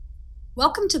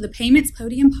Welcome to the Payments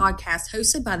Podium podcast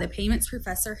hosted by the payments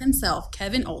professor himself,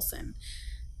 Kevin Olson.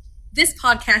 This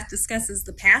podcast discusses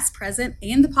the past, present,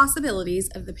 and the possibilities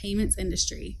of the payments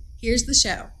industry. Here's the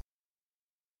show.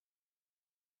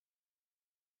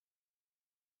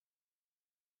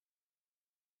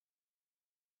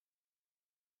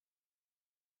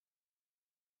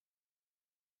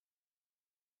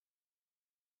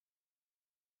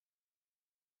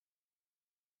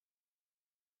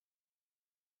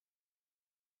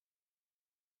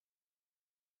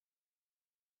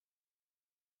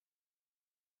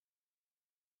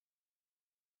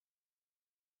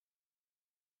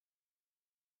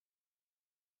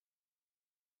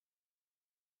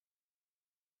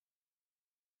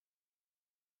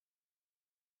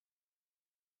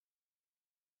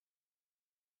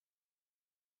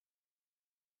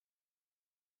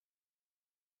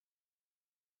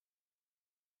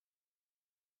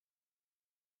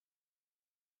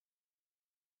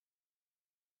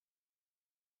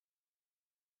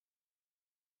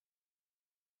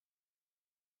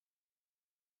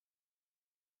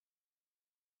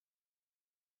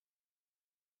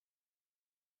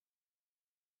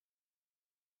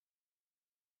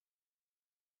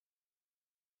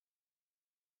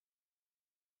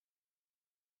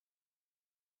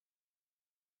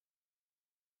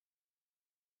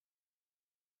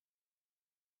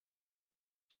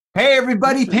 Hey,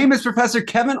 everybody, Payments Professor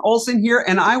Kevin Olson here,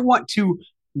 and I want to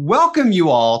welcome you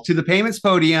all to the Payments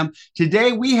Podium.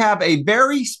 Today, we have a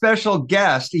very special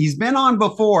guest. He's been on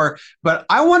before, but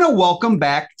I want to welcome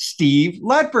back Steve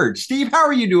Ledford. Steve, how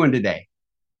are you doing today?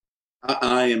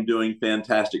 I am doing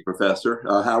fantastic, Professor.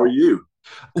 How are you?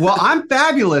 Well, I'm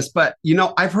fabulous, but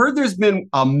I've heard there's been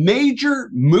a major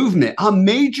movement, a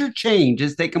major change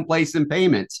has taken place in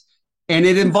payments. And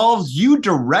it involves you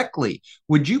directly.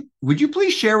 Would you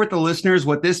please share with the listeners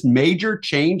what this major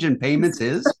change in payments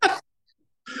is?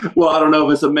 Well, I don't know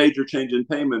if it's a major change in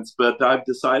payments, but I've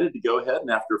decided to go ahead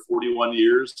and after 41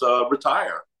 years,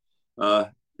 retire,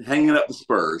 hanging up the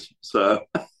spurs. So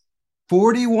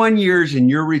 41 years and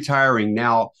you're retiring.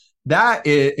 Now, that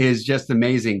is just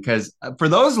amazing because for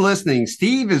those listening,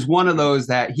 Steve is one of those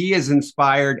that he has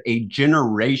inspired a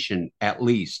generation at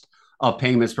least of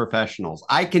payments professionals.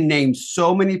 I can name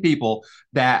so many people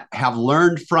that have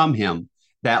learned from him,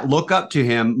 that look up to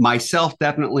him, myself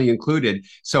definitely included.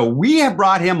 So we have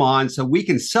brought him on so we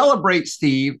can celebrate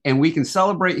Steve and we can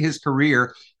celebrate his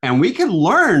career and we can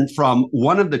learn from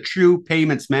one of the true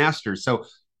payments masters. So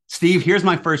Steve, here's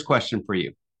my first question for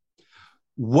you.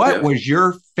 What was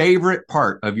your favorite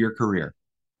part of your career?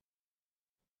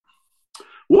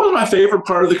 What was my favorite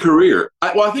part of the career?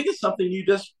 I think it's something you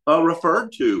just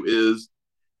referred to is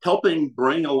helping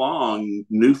bring along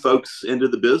new folks into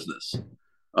the business.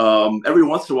 Every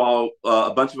once in a while,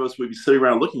 a bunch of us would be sitting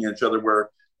around looking at each other where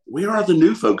are the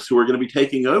new folks who are going to be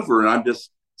taking over? And I'm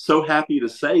just so happy to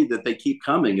say that they keep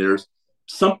coming. There's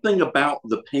something about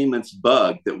the payments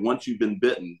bug that once you've been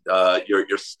bitten,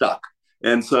 you're stuck.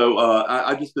 And so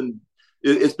I've just been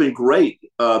it's been great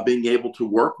being able to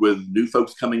work with new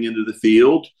folks coming into the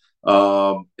field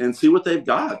and see what they've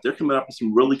got. They're coming up with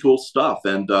some really cool stuff,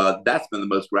 and that's been the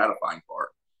most gratifying part.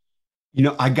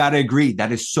 I got to agree.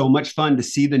 That is so much fun to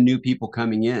see the new people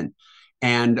coming in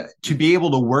and to be able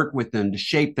to work with them, to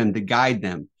shape them, to guide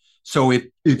them. So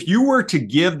if you were to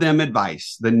give them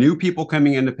advice, the new people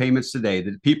coming into payments today,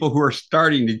 the people who are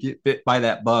starting to get bit by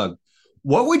that bug,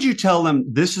 what would you tell them?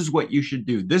 This is what you should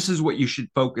do. This is what you should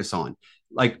focus on.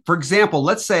 Like, for example,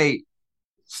 let's say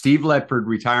Steve Ledford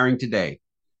retiring today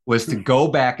was to go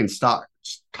back and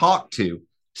talk to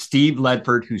Steve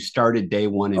Ledford, who started day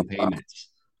one in payments.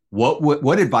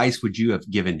 What advice would you have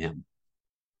given him?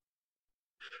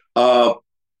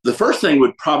 The first thing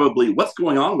would probably, what's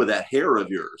going on with that hair of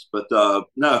yours? But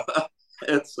no,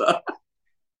 it's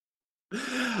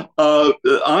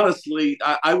honestly,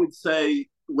 I would say,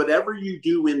 whatever you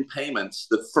do in payments,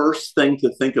 the first thing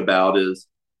to think about is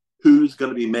who's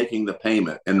going to be making the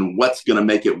payment and what's going to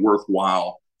make it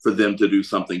worthwhile for them to do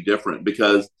something different.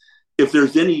 Because if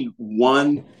there's any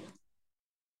one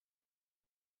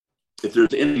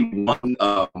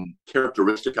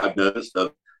characteristic I've noticed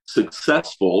of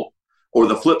successful, or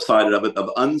the flip side of it, of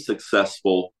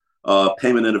unsuccessful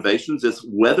payment innovations, is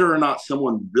whether or not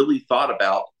someone really thought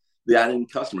about the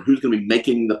end customer, who's going to be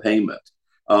making the payment.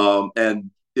 And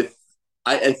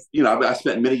I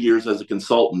spent many years as a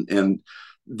consultant, and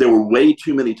there were way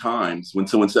too many times when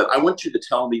someone said, I want you to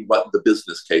tell me what the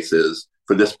business case is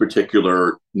for this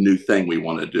particular new thing we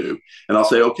want to do. And I'll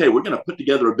say, okay, we're going to put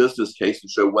together a business case to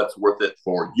show what's worth it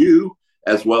for you,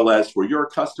 as well as for your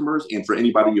customers and for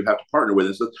anybody you have to partner with.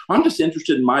 And so I'm just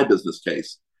interested in my business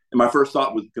case. And my first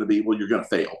thought was going to be, well, you're going to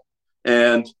fail.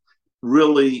 And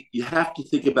really, you have to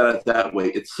think about it that way.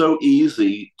 It's so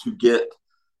easy to get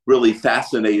really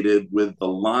fascinated with the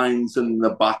lines and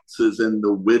the boxes and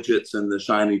the widgets and the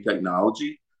shiny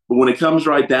technology. But when it comes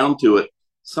right down to it,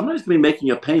 somebody's going to be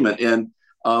making a payment. And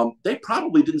they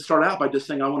probably didn't start out by just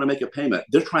saying, I want to make a payment.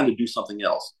 They're trying to do something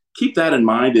else. Keep that in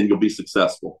mind and you'll be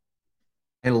successful.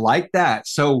 I like that.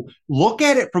 So look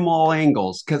at it from all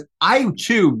angles, because I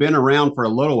too been around for a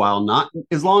little while, not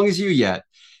as long as you yet.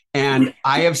 And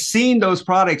I have seen those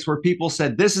products where people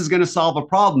said, this is going to solve a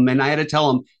problem. And I had to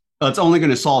tell them, it's only going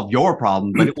to solve your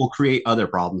problem, but it will create other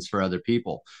problems for other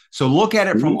people. So look at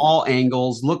it from all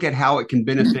angles. Look at how it can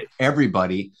benefit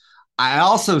everybody. I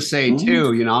also say too,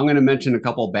 I'm going to mention a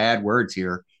couple of bad words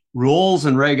here: rules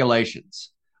and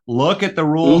regulations. Look at the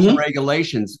rules and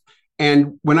regulations.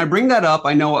 And when I bring that up,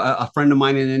 I know a friend of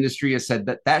mine in the industry has said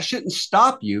that shouldn't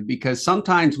stop you, because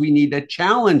sometimes we need to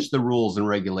challenge the rules and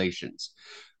regulations.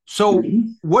 So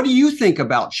what do you think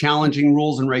about challenging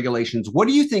rules and regulations? What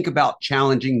do you think about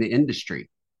challenging the industry?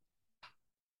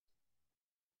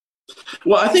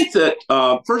 Well, I think that,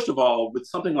 first of all, with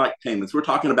something like payments, we're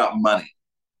talking about money.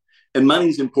 And money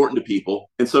is important to people.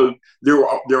 And so there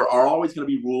are always going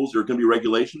to be rules, there are going to be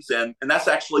regulations, and that's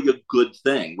actually a good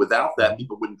thing. Without that,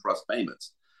 people wouldn't trust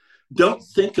payments. Don't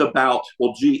think about,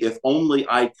 well, gee, if only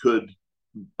I could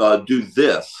do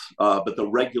this, but the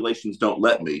regulations don't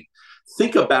let me.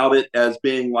 Think about it as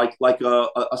being like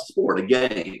a sport, a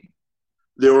game.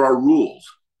 There are rules.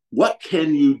 What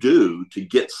can you do to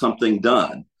get something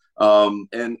done?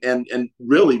 And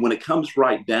really, when it comes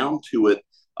right down to it,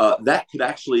 that could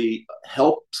actually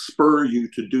help spur you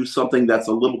to do something that's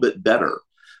a little bit better.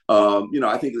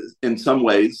 I think in some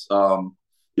ways,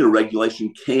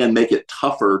 regulation can make it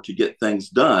tougher to get things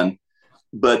done,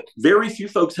 but very few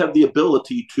folks have the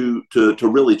ability to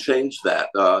really change that.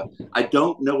 I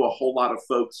don't know a whole lot of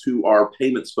folks who are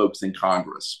payments folks in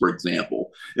Congress, for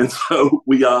example. And so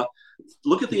we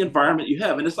look at the environment you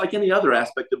have, and it's like any other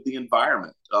aspect of the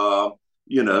environment.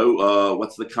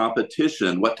 What's the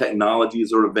competition? What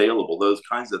technologies are available? Those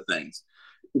kinds of things.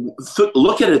 So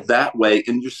look at it that way,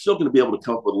 and you're still going to be able to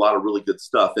come up with a lot of really good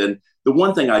stuff. And the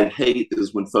one thing I hate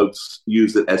is when folks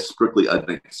use it as strictly an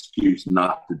excuse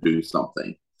not to do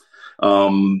something.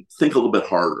 Think a little bit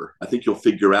harder. I think you'll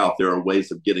figure out there are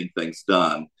ways of getting things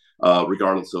done,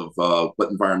 regardless of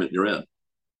what environment you're in.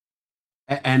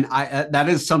 And that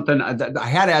is something I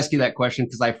had to ask you that question,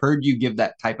 because I've heard you give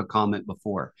that type of comment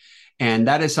before. And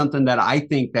that is something that I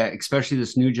think that especially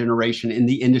this new generation in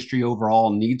the industry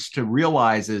overall needs to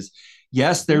realize is,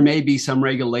 yes, there may be some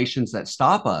regulations that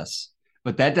stop us,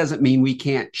 but that doesn't mean we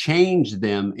can't change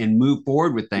them and move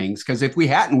forward with things. Because if we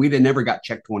hadn't, we'd have never got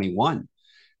Check 21.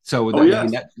 So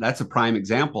that's a prime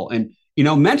example. And,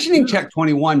 mentioning Check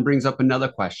 21 brings up another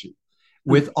question.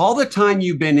 With all the time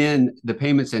you've been in the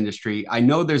payments industry, I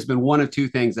know there's been one of two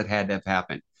things that had to have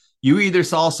happened. You either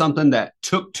saw something that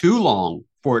took too long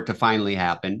for it to finally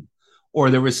happen,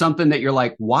 or there was something that you're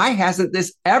like, why hasn't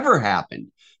this ever happened?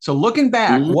 So looking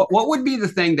back, what would be the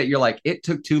thing that you're like, it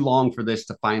took too long for this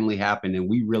to finally happen and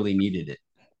we really needed it?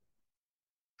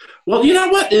 Well, you know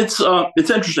what? It's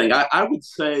interesting. I would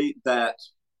say that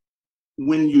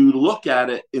when you look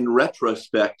at it in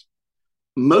retrospect,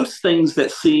 most things that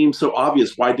seem so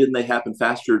obvious, why didn't they happen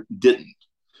faster, didn't.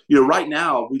 Right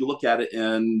now we look at it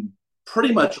and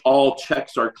pretty much all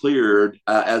checks are cleared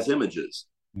as images.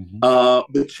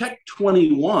 The Check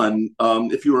 21,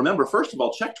 if you remember, first of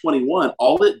all, Check 21,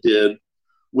 all it did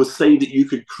was say that you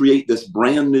could create this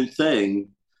brand new thing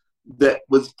that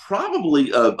was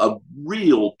probably a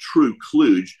real true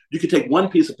kludge. You could take one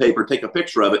piece of paper, take a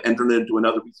picture of it, and turn it into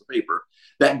another piece of paper.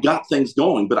 That got things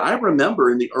going. But I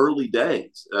remember in the early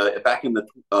days, back in the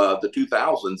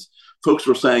 2000s, folks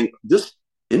were saying, this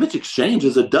image exchange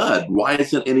is a dud. Why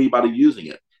isn't anybody using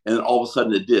it? And then all of a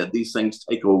sudden it did. These things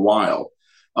take a while.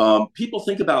 People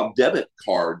think about debit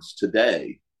cards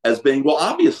today as being, well,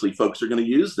 obviously folks are going to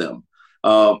use them.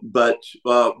 But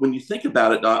when you think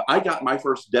about it, I got my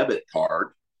first debit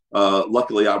card.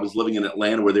 Luckily, I was living in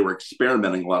Atlanta where they were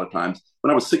experimenting a lot of times when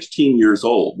I was 16 years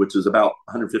old, which is about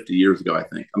 150 years ago, I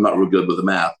think. I'm not real good with the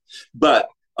math. But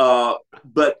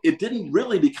it didn't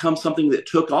really become something that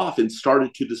took off and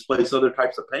started to displace other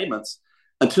types of payments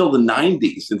until the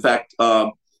 90s. In fact,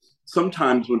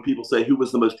 sometimes when people say who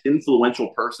was the most influential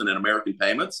person in American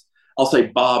payments, I'll say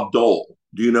Bob Dole.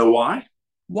 Do you know why?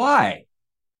 Why?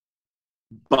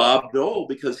 Bob Dole,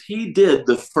 because he did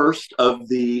the first of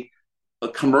the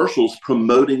commercials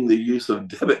promoting the use of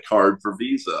debit card for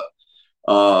Visa.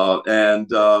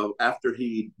 And after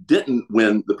he didn't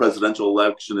win the presidential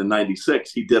election in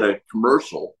 96, he did a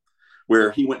commercial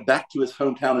where he went back to his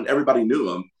hometown and everybody knew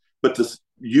him, but to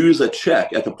use a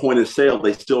check at the point of sale,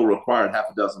 they still required half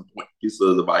a dozen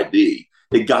pieces of ID.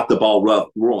 It got the ball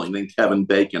rolling, then Kevin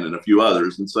Bacon and a few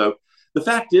others. And so the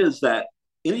fact is that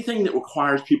anything that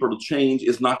requires people to change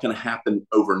is not going to happen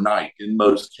overnight in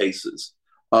most cases.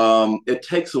 It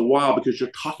takes a while because you're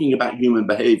talking about human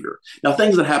behavior. Now,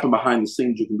 things that happen behind the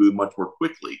scenes, you can move much more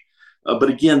quickly. But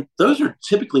again, those are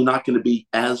typically not going to be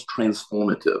as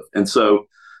transformative. And so,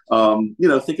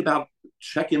 think about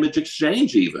check image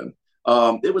exchange even.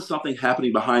 It was something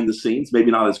happening behind the scenes,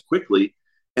 maybe not as quickly.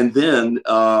 And then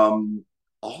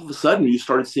all of a sudden, you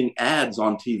started seeing ads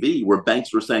on TV where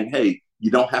banks were saying, hey,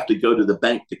 you don't have to go to the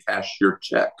bank to cash your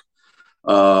check.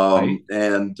 Right.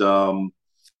 And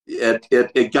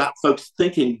it got folks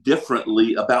thinking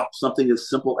differently about something as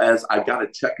simple as, I got a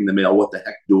check in the mail. What the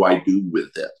heck do I do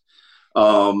with it?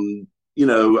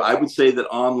 I would say that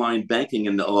online banking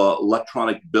and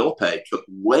electronic bill pay took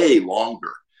way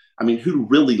longer. I mean, who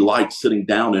really likes sitting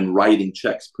down and writing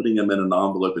checks, putting them in an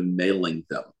envelope and mailing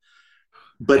them?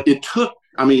 But it took,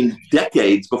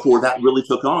 decades before that really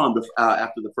took on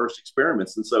after the first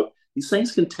experiments. And so these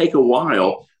things can take a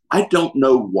while. I don't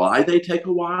know why they take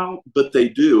a while, but they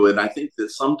do. And I think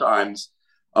that sometimes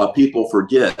people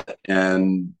forget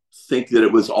and think that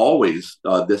it was always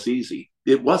this easy.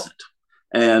 It wasn't.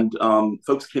 And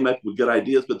folks came up with good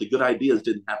ideas, but the good ideas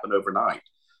didn't happen overnight.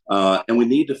 And we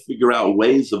need to figure out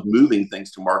ways of moving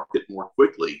things to market more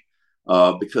quickly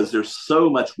because there's so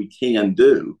much we can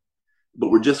do, but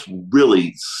we're just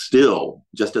really still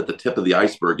just at the tip of the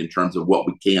iceberg in terms of what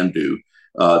we can do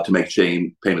to make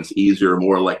chain payments easier,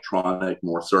 more electronic,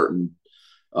 more certain,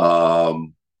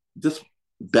 just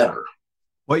better.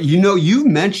 Well, you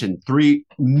mentioned 3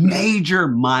 major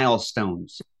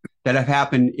milestones that have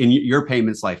happened in your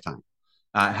payments lifetime.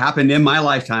 Happened in my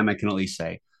lifetime, I can at least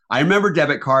say. I remember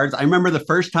debit cards. I remember the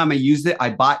first time I used it, I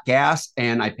bought gas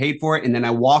and I paid for it. And then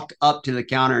I walked up to the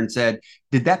counter and said,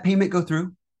 did that payment go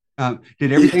through?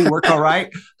 Did everything work all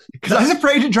right? Because I was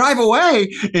afraid to drive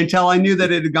away until I knew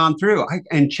that it had gone through.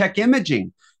 And check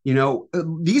imaging.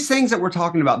 These things that we're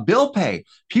talking about, bill pay,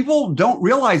 people don't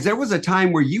realize there was a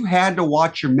time where you had to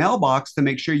watch your mailbox to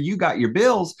make sure you got your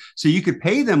bills so you could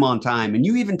pay them on time. And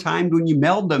you even timed when you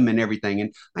mailed them and everything.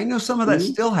 And I know some of that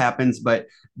still happens, but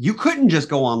you couldn't just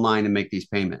go online and make these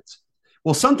payments.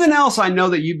 Well, something else I know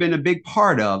that you've been a big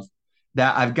part of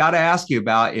that I've got to ask you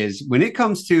about is when it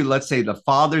comes to, let's say, the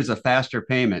fathers of faster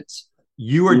payments,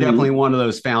 you are definitely one of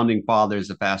those founding fathers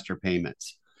of faster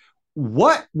payments.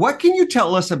 What can you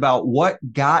tell us about what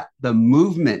got the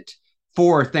movement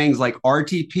for things like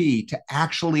RTP to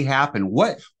actually happen?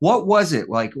 What was it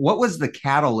like? What was the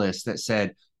catalyst that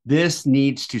said this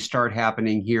needs to start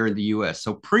happening here in the US?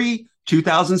 So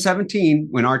pre-2017,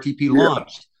 when RTP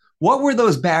launched, what were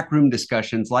those backroom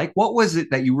discussions like? What was it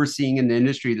that you were seeing in the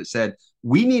industry that said,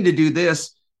 we need to do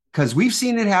this because we've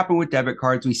seen it happen with debit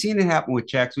cards, we've seen it happen with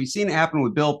checks, we've seen it happen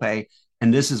with bill pay,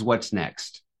 and this is what's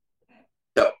next?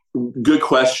 Good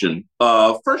question.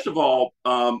 First of all,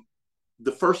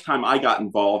 the first time I got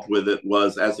involved with it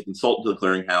was as a consultant to the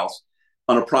clearinghouse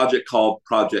on a project called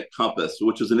Project Compass,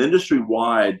 which is an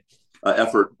industry-wide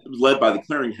effort led by the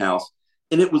clearinghouse.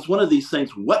 And it was one of these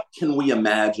things, what can we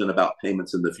imagine about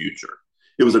payments in the future?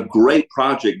 It was a great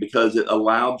project because it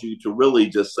allowed you to really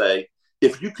just say,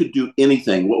 if you could do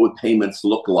anything, what would payments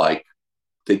look like,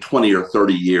 say 20 or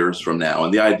 30 years from now?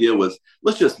 And the idea was,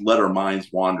 let's just let our minds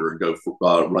wander and go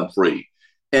run free.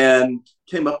 And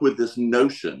came up with this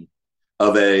notion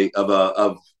of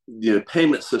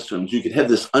payment systems. You could have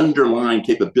this underlying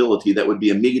capability that would be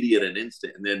immediate and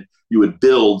instant, and then you would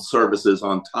build services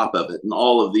on top of it and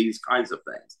all of these kinds of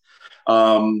things.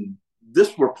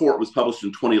 This report was published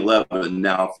in 2011.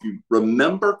 Now, if you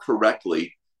remember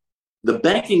correctly, the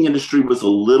banking industry was a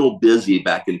little busy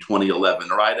back in 2011,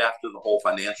 right after the whole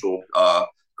financial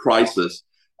crisis.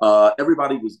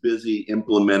 Everybody was busy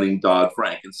implementing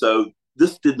Dodd-Frank. And so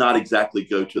this did not exactly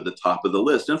go to the top of the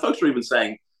list. And folks were even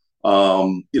saying,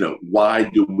 why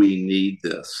do we need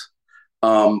this?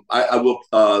 I will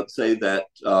say that,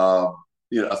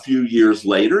 a few years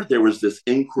later, there was this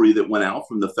inquiry that went out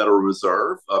from the Federal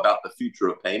Reserve about the future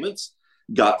of payments,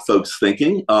 got folks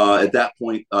thinking. At that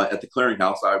point, at the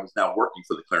clearinghouse, I was now working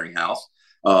for the clearinghouse.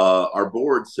 Our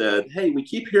board said, hey, we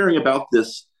keep hearing about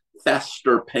this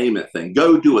faster payment thing.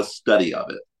 Go do a study of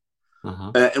it.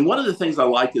 And one of the things I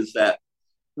like is that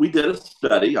we did a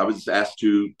study. I was asked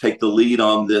to take the lead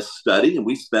on this study, and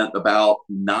we spent about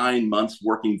 9 months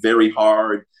working very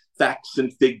hard, facts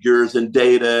and figures and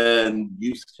data and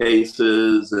use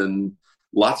cases and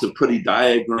lots of pretty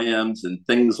diagrams and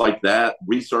things like that,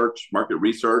 research, market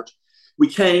research.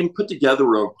 put together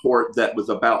a report that was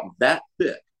about that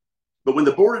thick. But when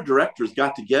the board of directors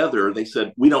got together, they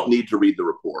said, we don't need to read the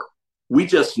report. We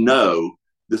just know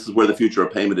this is where the future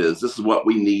of payment is. This is what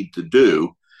we need to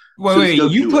do. Wait,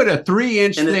 you put a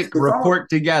 3-inch thick report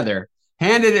together,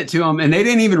 handed it to them, and they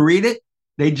didn't even read it?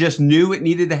 They just knew it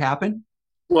needed to happen?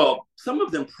 Well, some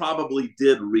of them probably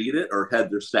did read it or had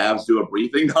their staffs do a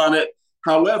briefing on it.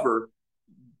 However,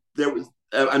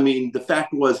 the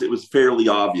fact was it was fairly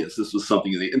obvious this was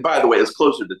something. And by the way, it's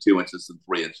closer to 2 inches than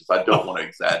 3 inches. I don't want to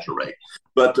exaggerate.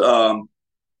 But yeah,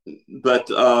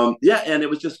 and it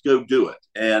was just go do it.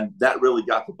 And that really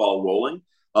got the ball rolling.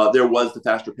 There was the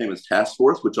Faster Payments Task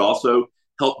Force, which also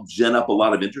helped gin up a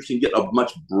lot of interest and get a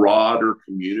much broader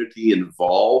community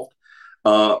involved.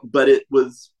 But it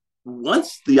was,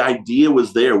 once the idea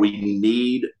was there, we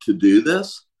need to do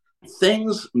this,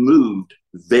 things moved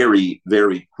very,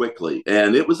 very quickly.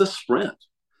 And it was a sprint.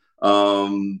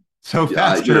 So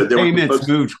Faster Payments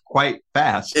moved quite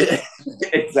fast.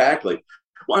 Exactly.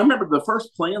 Well, I remember the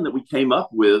first plan that we came up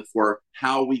with for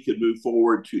how we could move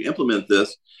forward to implement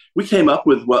this. We came up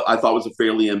with what I thought was a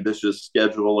fairly ambitious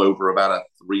schedule over about a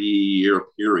 3-year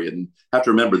period. And I have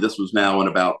to remember this was now in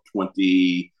about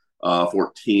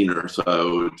 2014 or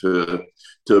so to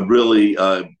really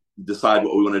decide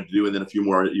what we wanted to do, and then a few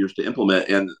more years to implement.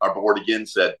 And our board again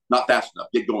said, not fast enough,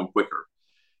 get going quicker.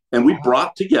 And we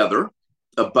brought together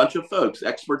a bunch of folks,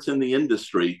 experts in the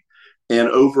industry. And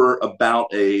over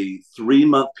about a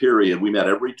 3-month period, we met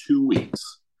every 2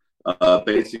 weeks,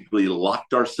 basically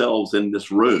locked ourselves in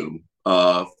this room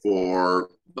for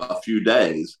a few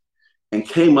days and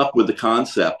came up with the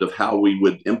concept of how we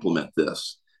would implement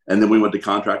this. And then we went to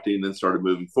contracting and then started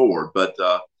moving forward. But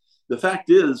the fact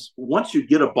is, once you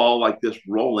get a ball like this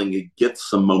rolling, it gets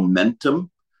some momentum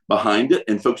behind it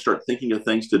and folks start thinking of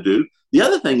things to do. The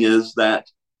other thing is that,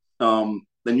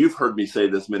 and you've heard me say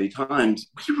this many times,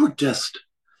 we were just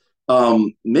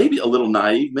maybe a little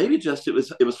naive, maybe just it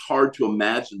was hard to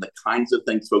imagine the kinds of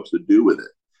things folks would do with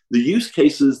it. The use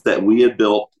cases that we had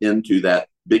built into that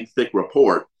big, thick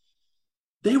report,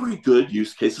 they were good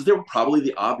use cases. They were probably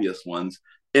the obvious ones.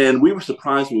 And we were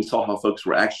surprised when we saw how folks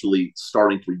were actually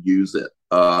starting to use it,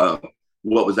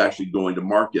 what was actually going to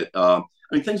market.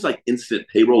 Things like instant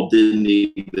payroll didn't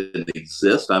even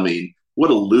exist. What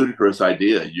a ludicrous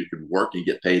idea. You could work and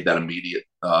get paid that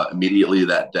immediately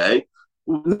that day.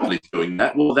 Nobody's doing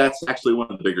that. Well, that's actually one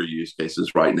of the bigger use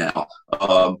cases right now.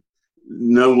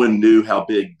 No one knew how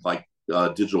big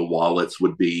digital wallets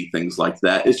would be, things like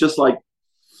that. It's just like,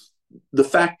 the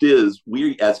fact is,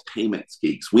 we as payments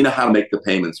geeks, we know how to make the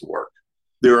payments work.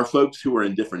 There are folks who are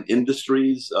in different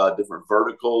industries, different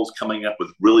verticals, coming up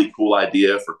with really cool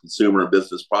idea for consumer and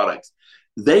business products.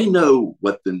 They know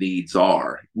what the needs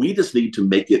are. We just need to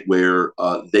make it where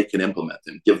they can implement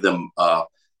them, give them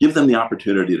the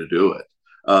opportunity to do it.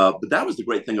 But that was the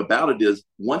great thing about it, is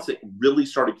once it really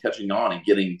started catching on and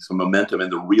getting some momentum in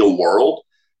the real world,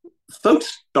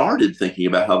 folks started thinking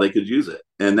about how they could use it.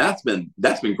 And that's been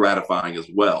gratifying as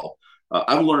well.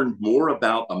 I've learned more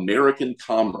about American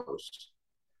commerce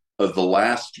of the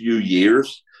last few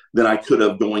years than I could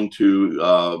have going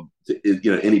to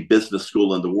any business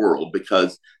school in the world,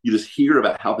 because you just hear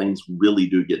about how things really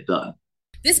do get done.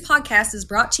 This podcast is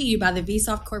brought to you by the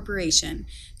Vsoft Corporation.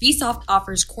 Vsoft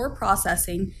offers core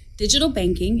processing, digital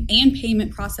banking, and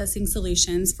payment processing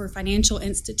solutions for financial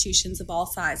institutions of all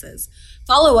sizes.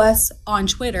 Follow us on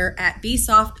Twitter at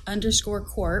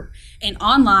Vsoft_Corp and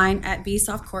online at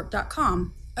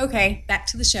vsoftcorp.com. Okay, back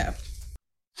to the show.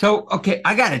 So, okay,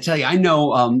 I got to tell you, I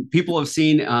know people have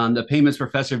seen the Payments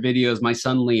Professor videos, my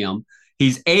son Liam.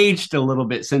 He's aged a little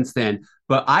bit since then,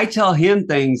 but I tell him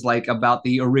things like about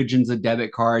the origins of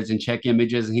debit cards and check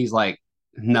images, and he's like,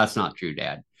 that's not true,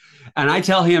 Dad. And I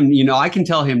tell him, I can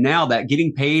tell him now that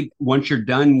getting paid once you're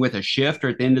done with a shift or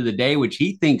at the end of the day, which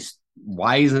he thinks,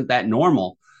 why isn't that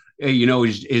normal?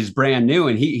 Is brand new,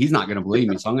 and he's not going to believe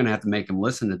me. So I'm going to have to make him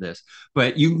listen to this.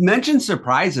 But you mentioned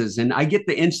surprises, and I get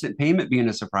the instant payment being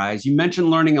a surprise. You mentioned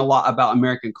learning a lot about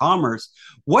American commerce.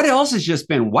 What else has just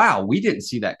been, wow, we didn't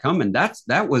see that coming.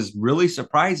 That was really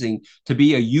surprising to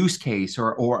be a use case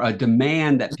or a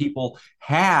demand that people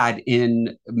had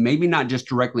in maybe not just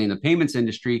directly in the payments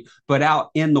industry, but out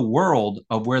in the world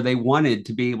of where they wanted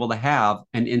to be able to have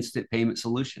an instant payment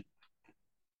solution.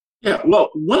 Yeah, well,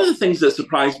 one of the things that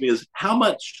surprised me is how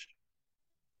many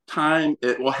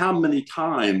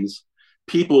times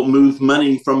people move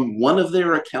money from one of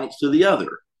their accounts to the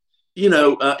other.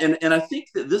 And I think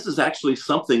that this is actually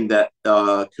something that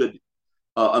could,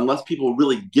 unless people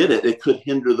really get it, it could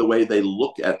hinder the way they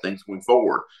look at things going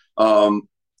forward.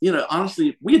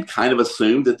 Honestly, we had kind of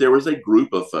assumed that there was a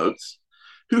group of folks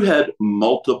who had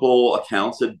multiple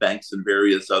accounts at banks and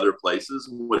various other places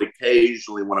and would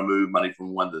occasionally want to move money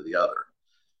from one to the other.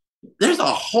 There's a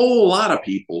whole lot of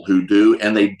people who do,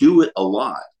 and they do it a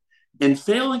lot. And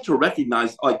failing to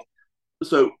recognize,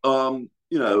 Mr.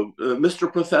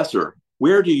 Professor,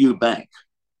 where do you bank?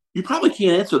 You probably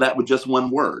can't answer that with just one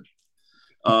word.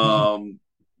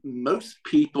 Most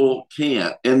people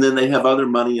can't. And then they have other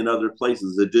money in other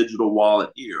places, a digital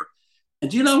wallet here. And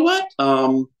do you know what?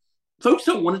 Folks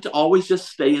don't want it to always just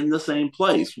stay in the same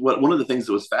place. One of the things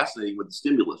that was fascinating with the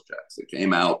stimulus checks that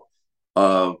came out,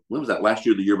 when was that, last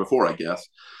year, the year before, I guess,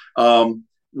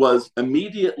 was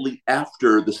immediately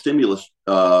after the stimulus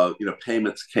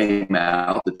payments came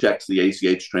out, the checks, the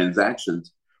ACH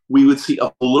transactions, we would see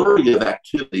a flurry of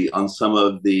activity on some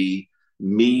of the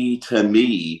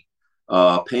me-to-me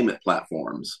payment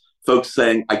platforms. Folks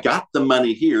saying, I got the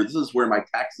money here. This is where my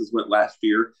taxes went last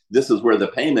year. This is where the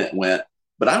payment went.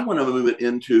 But I want to move it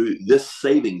into this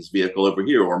savings vehicle over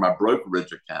here, or my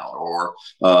brokerage account, or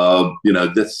a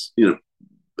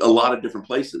lot of different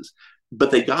places. But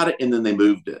they got it and then they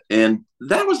moved it. And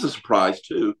that was a surprise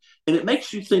too. And it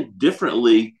makes you think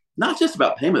differently, not just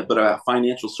about payment, but about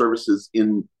financial services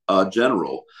in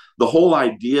general. The whole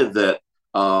idea that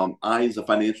I, as a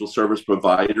financial service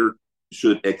provider,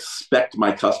 should expect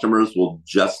my customers will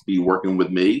just be working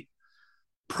with me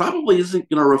probably isn't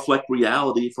going to reflect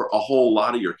reality for a whole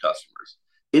lot of your customers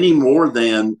any more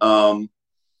than I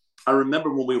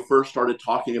remember when we first started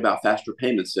talking about faster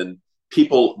payments, and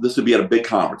people, this would be at a big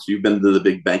conference. You've been to the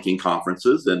big banking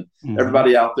conferences, and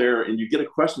everybody out there, and you get a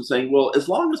question saying, well, as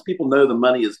long as people know the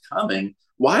money is coming,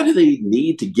 why do they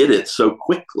need to get it so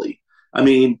quickly? I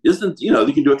mean, you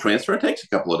can do a transfer. It takes a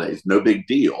couple of days. No big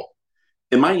deal.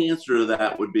 And my answer to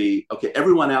that would be, okay,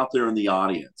 everyone out there in the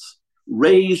audience,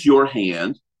 raise your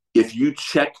hand if you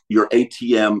check your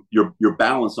ATM, your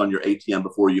balance on your ATM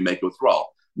before you make a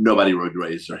withdrawal. Nobody would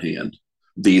raise their hand.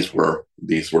 These were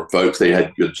folks. They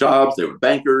had good jobs. They were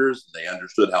bankers. They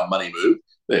understood how money moved.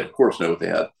 They, of course, know what they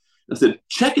had. I said,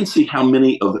 check and see how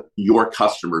many of your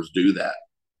customers do that.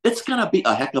 It's going to be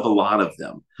a heck of a lot of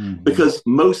them because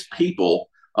most people,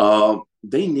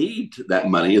 they need that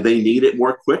money. They need it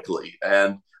more quickly.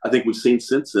 And I think we've seen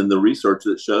since in the research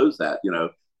that shows that,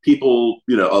 people,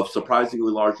 a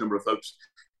surprisingly large number of folks,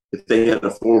 if they had a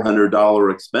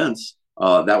 $400 expense,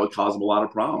 that would cause them a lot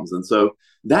of problems. And so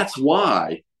that's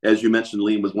why, as you mentioned,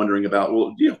 Liam was wondering about,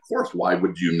 well, of course, why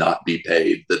would you not be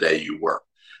paid the day you work?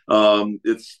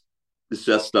 It's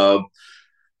just,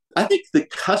 I think the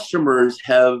customers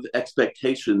have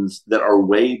expectations that are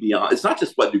way beyond. It's not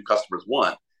just what do customers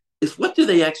want. It's what do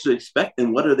they actually expect,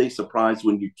 and what are they surprised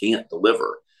when you can't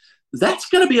deliver? That's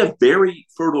going to be a very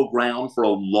fertile ground for a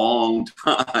long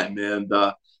time. And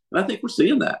I think we're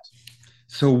seeing that.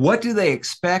 So what do they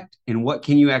expect, and what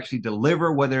can you actually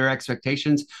deliver? What are their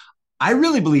expectations? I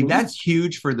really believe that's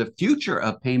huge for the future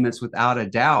of payments, without a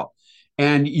doubt.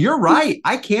 And you're right.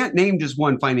 I can't name just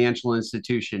one financial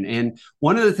institution. And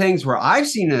one of the things where I've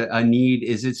seen a need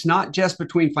is it's not just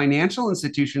between financial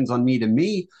institutions on me to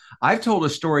me. I've told a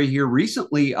story here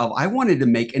recently of I wanted to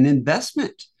make an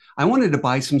investment. I wanted to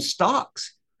buy some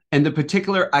stocks, and the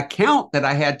particular account that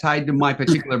I had tied to my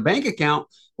particular bank account,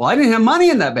 well, I didn't have money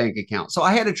in that bank account. So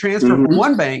I had to transfer from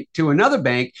one bank to another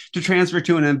bank to transfer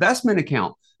to an investment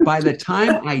account. By the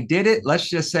time I did it, let's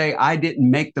just say I didn't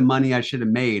make the money I should have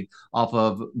made off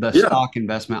of the stock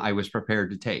investment I was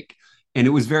prepared to take. And it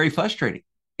was very frustrating.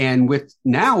 And with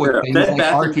things like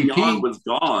RTP was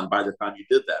gone by the time you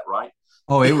did that, right?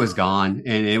 Oh, it was gone.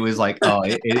 And it was like,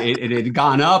 it had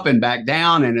gone up and back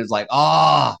down. And it's like,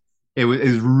 it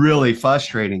was really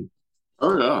frustrating.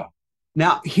 Oh, yeah.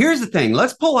 Now, here's the thing.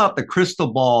 Let's pull out the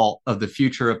crystal ball of the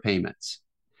future of payments.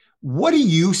 What do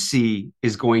you see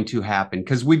is going to happen?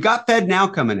 Because we've got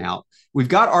FedNow coming out. We've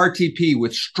got RTP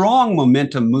with strong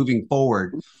momentum moving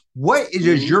forward. What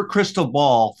does your crystal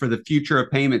ball for the future of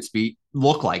payments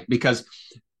look like? Because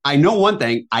I know one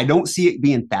thing, I don't see it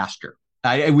being faster.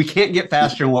 We can't get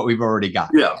faster than what we've already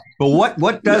got. Yeah. But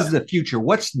what does the future?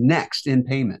 What's next in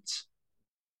payments?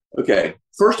 Okay.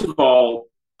 First of all,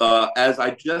 as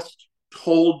I just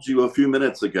told you a few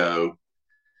minutes ago,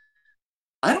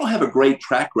 I don't have a great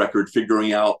track record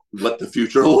figuring out what the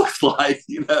future looks like,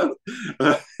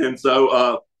 and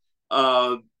so,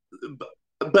 but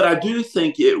I do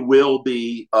think it will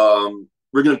be.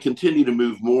 We're going to continue to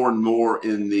move more and more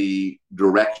in the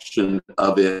direction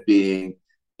of it being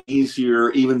easier,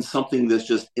 even something that's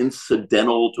just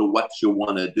incidental to what you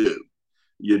want to do.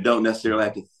 You don't necessarily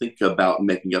have to think about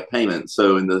making a payment.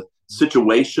 So in the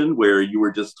situation where you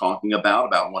were just talking about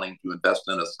wanting to invest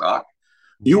in a stock,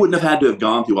 you wouldn't have had to have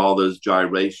gone through all those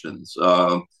gyrations.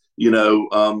 I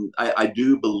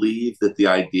do believe that the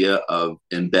idea of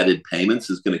embedded payments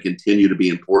is going to continue to be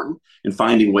important, and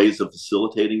finding ways of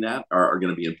facilitating that are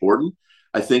going to be important.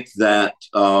 I think that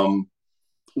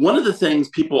one of the things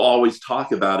people always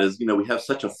talk about is, we have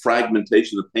such a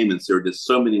fragmentation of payments. There are just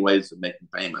so many ways of making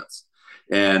payments,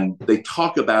 and they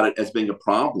talk about it as being a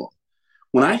problem.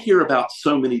 When I hear about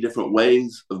so many different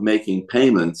ways of making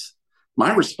payments,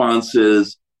 my response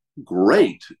is,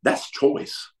 great, that's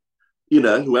choice.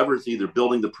 Whoever's either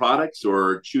building the products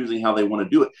or choosing how they want to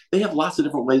do it, they have lots of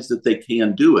different ways that they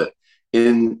can do it.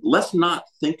 And let's not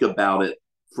think about it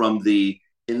from the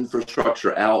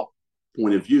infrastructure out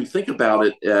point of view. Think about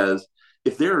it as,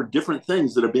 if there are different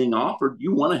things that are being offered,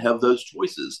 you want to have those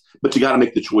choices, but you got to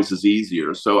make the choices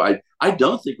easier. So I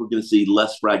don't think we're going to see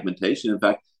less fragmentation. In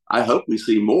fact, I hope we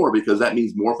see more, because that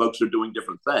means more folks are doing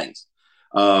different things.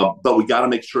 But we got to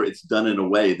make sure it's done in a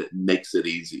way that makes it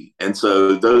easy. And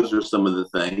so those are some of the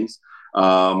things.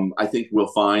 I think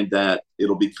we'll find that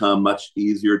it'll become much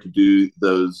easier to do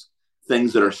those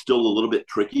things that are still a little bit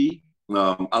tricky.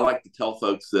 I like to tell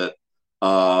folks that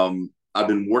I've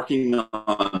been working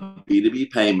on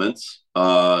B2B payments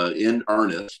in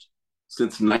earnest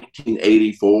since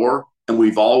 1984, and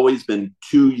we've always been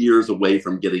 2 years away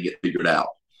from getting it figured out.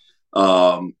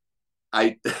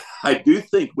 I do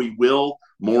think we will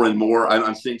more and more.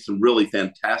 I'm seeing some really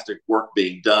fantastic work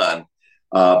being done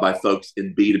by folks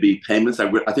in B2B payments. I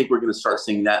think we're going to start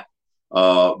seeing that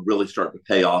really start to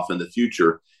pay off in the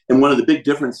future. And one of the big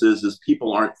differences is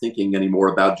people aren't thinking anymore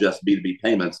about just B2B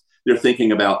payments. They're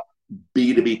thinking about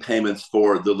B2B payments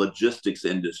for the logistics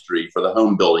industry, for the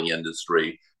home building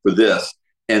industry, for this.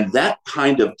 And that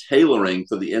kind of tailoring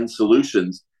for the end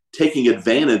solutions, taking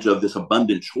advantage of this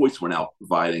abundant choice we're now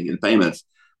providing in payments,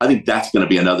 I think that's going to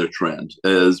be another trend,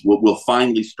 as we'll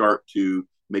finally start to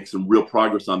make some real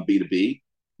progress on B2B,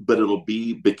 but it'll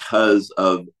be because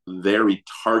of very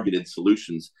targeted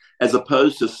solutions, as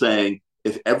opposed to saying,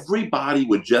 if everybody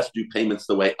would just do payments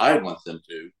the way I want them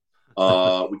to,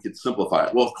 we could simplify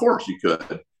it. Well, of course you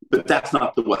could, but that's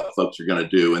not what folks are going to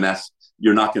do. And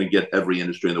you're not going to get every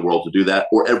industry in the world to do that,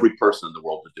 or every person in the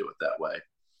world to do it that way.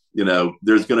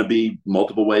 There's going to be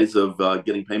multiple ways of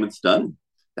getting payments done.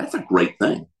 That's a great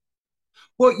thing.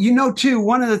 Well, too,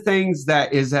 one of the things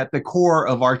that is at the core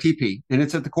of RTP, and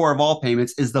it's at the core of all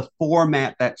payments, is the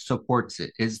format that supports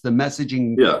it, is the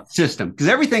messaging system, because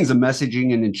everything's a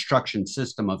messaging and instruction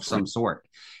system of some sort.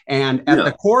 And at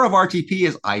the core of RTP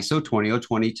is ISO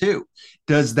 20022.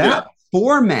 Does that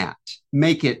format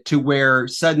make it to where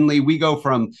suddenly we go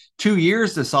from 2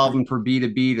 years to solving for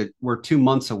B2B to we're 2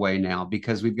 months away now,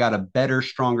 because we've got a better,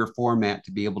 stronger format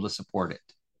to be able to support it?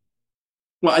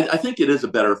 Well, I think it is a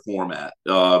better format.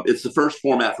 It's the first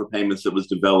format for payments that was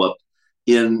developed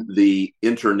in the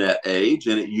internet age,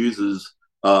 and it uses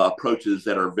approaches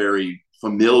that are very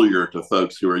familiar to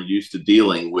folks who are used to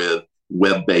dealing with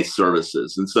web-based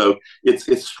services. And so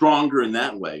it's stronger in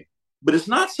that way. But it's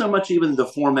not so much even the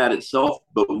format itself,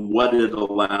 but what it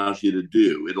allows you to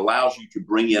do. It allows you to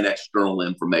bring in external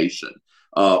information,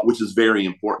 which is very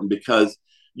important, because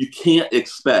you can't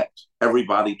expect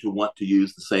everybody to want to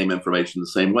use the same information the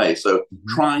same way. So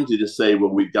trying to just say,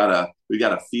 well, we've got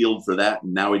a field for that,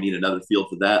 and now we need another field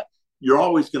for that, you're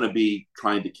always going to be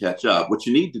trying to catch up. What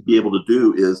you need to be able to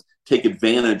do is take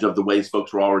advantage of the ways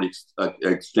folks are already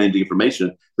exchanging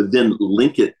information, but then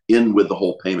link it in with the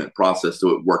whole payment process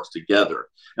so it works together.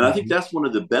 And I think that's one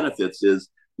of the benefits, is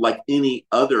like any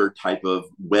other type of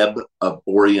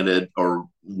web-oriented or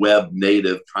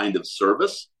web-native kind of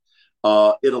service,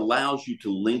 it allows you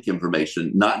to link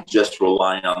information, not just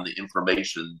relying on the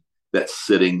information that's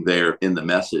sitting there in the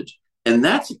message. And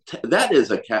that's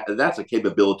a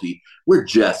capability we're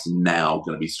just now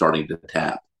going to be starting to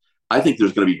tap. I think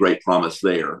there's going to be great promise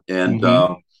there. And,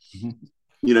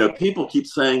 people keep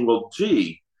saying, well,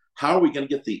 gee, how are we going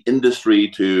to get the industry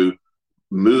to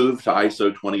move to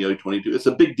ISO 20022? It's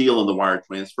a big deal in the wire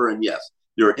transfer. And yes,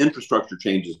 there are infrastructure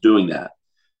changes doing that.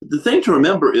 The thing to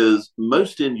remember is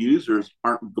most end users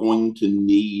aren't going to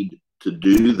need to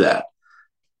do that.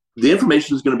 The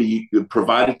information is going to be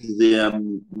provided to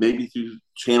them maybe through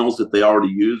channels that they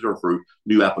already use or through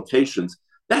new applications.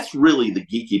 That's really the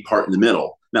geeky part in the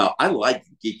middle. Now, I like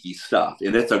geeky stuff,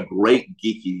 and it's a great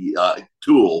geeky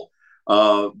tool,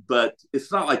 but it's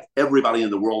not like everybody in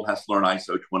the world has to learn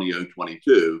ISO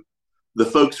 20022. The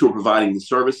folks who are providing the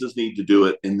services need to do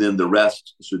it, and then the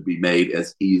rest should be made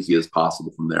as easy as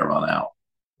possible from there on out.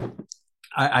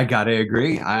 I got to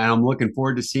agree. I'm looking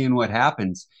forward to seeing what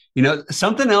happens.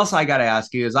 Something else I got to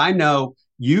ask you is, I know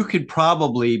you could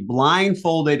probably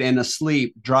blindfolded and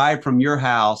asleep drive from your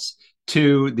house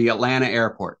to the Atlanta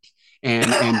airport.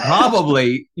 And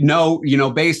probably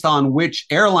based on which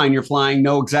airline you're flying,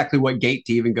 know exactly what gate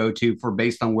to even go to for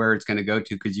based on where it's going to go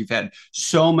to, because you've had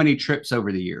so many trips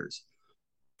over the years.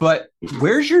 But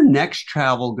where's your next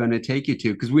travel going to take you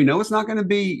to? Because we know it's not going to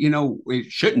be,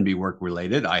 it shouldn't be work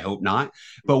related. I hope not.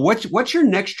 But what's your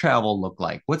next travel look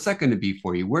like? What's that going to be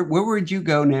for you? Where would you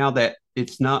go now that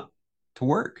it's not to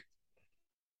work?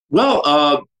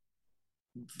 Well,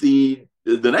 the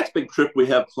next big trip we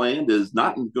have planned is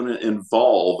not going to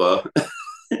involve.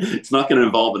 It's not going to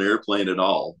involve an airplane at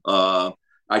all.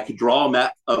 I could draw a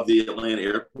map of the Atlanta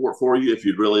airport for you if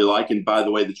you'd really like. And by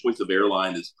the way, the choice of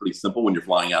airline is pretty simple when you're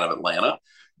flying out of Atlanta.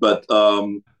 But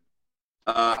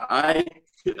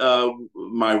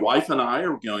my wife and I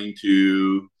are going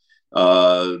to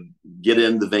get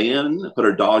in the van, put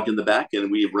our dog in the back,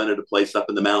 and we've rented a place up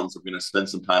in the mountains. We're going to spend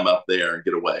some time up there and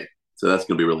get away. So that's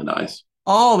going to be really nice.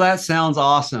 Oh, that sounds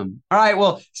awesome. All right.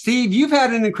 Well, Steve, you've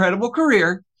had an incredible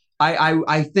career.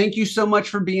 I thank you so much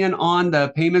for being on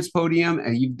the Payments Podium,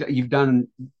 and you've done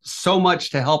so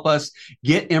much to help us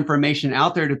get information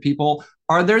out there to people.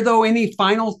 Are there, though, any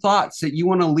final thoughts that you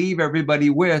want to leave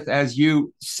everybody with as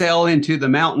you sail into the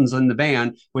mountains in the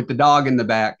van with the dog in the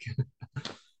back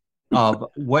of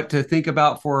what to think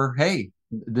about for, hey,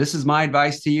 this is my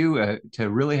advice to you to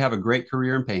really have a great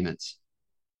career in payments?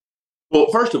 Well,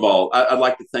 first of all, I'd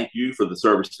like to thank you for the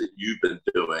service that you've been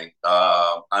doing.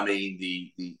 I mean,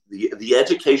 the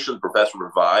education the professor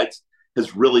provides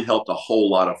has really helped a whole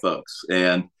lot of folks,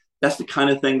 and that's the kind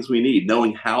of things we need: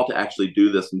 knowing how to actually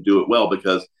do this and do it well.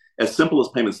 Because as simple as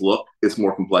payments look, it's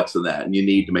more complex than that, and you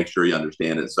need to make sure you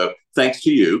understand it. So, thanks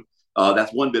to you.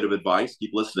 That's one bit of advice.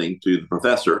 Keep listening to the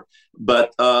professor.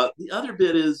 But the other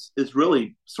bit is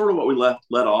really sort of what we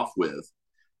led off with.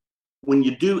 When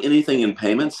you do anything in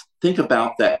payments, think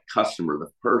about that customer, the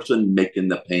person making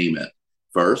the payment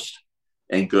first,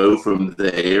 and go from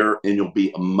there, and you'll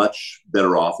be much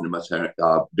better off and a much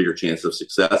bigger chance of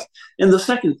success. And the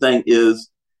second thing is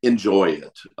enjoy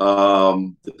it.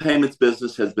 The payments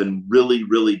business has been really,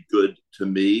 really good to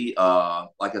me.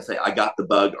 Like I say, I got the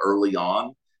bug early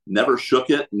on, never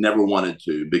shook it, never wanted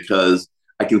to, because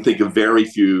I can think of very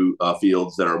few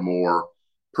fields that are more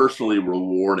personally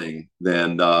rewarding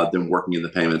than working in the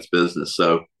payments business.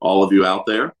 So all of you out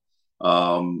there,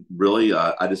 really,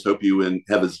 I just hope you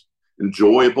have as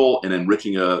enjoyable and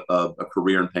enriching a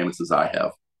career in payments as I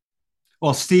have.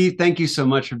 Well, Steve, thank you so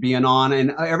much for being on.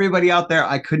 And everybody out there,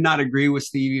 I could not agree with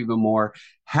Steve even more.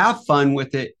 Have fun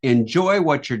with it. Enjoy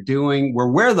what you're doing.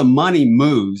 We're where the money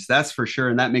moves, that's for sure.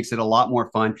 And that makes it a lot more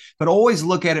fun. But always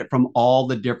look at it from all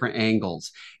the different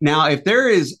angles. Now, if there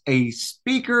is a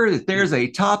speaker, if there's a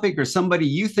topic or somebody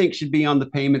you think should be on the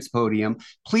Payments Podium,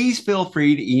 please feel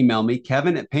free to email me,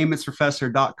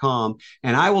 kevin@paymentsprofessor.com,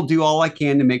 and I will do all I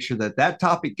can to make sure that that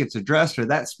topic gets addressed or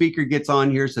that speaker gets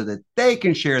on here so that they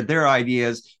can share their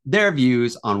ideas, their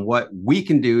views on what we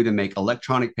can do to make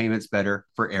electronic payments better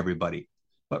for everybody.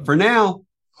 But for now,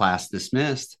 class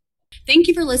dismissed. Thank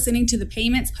you for listening to the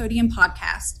Payments Podium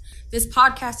podcast. This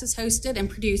podcast is hosted and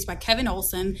produced by Kevin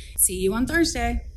Olson. See you on Thursday.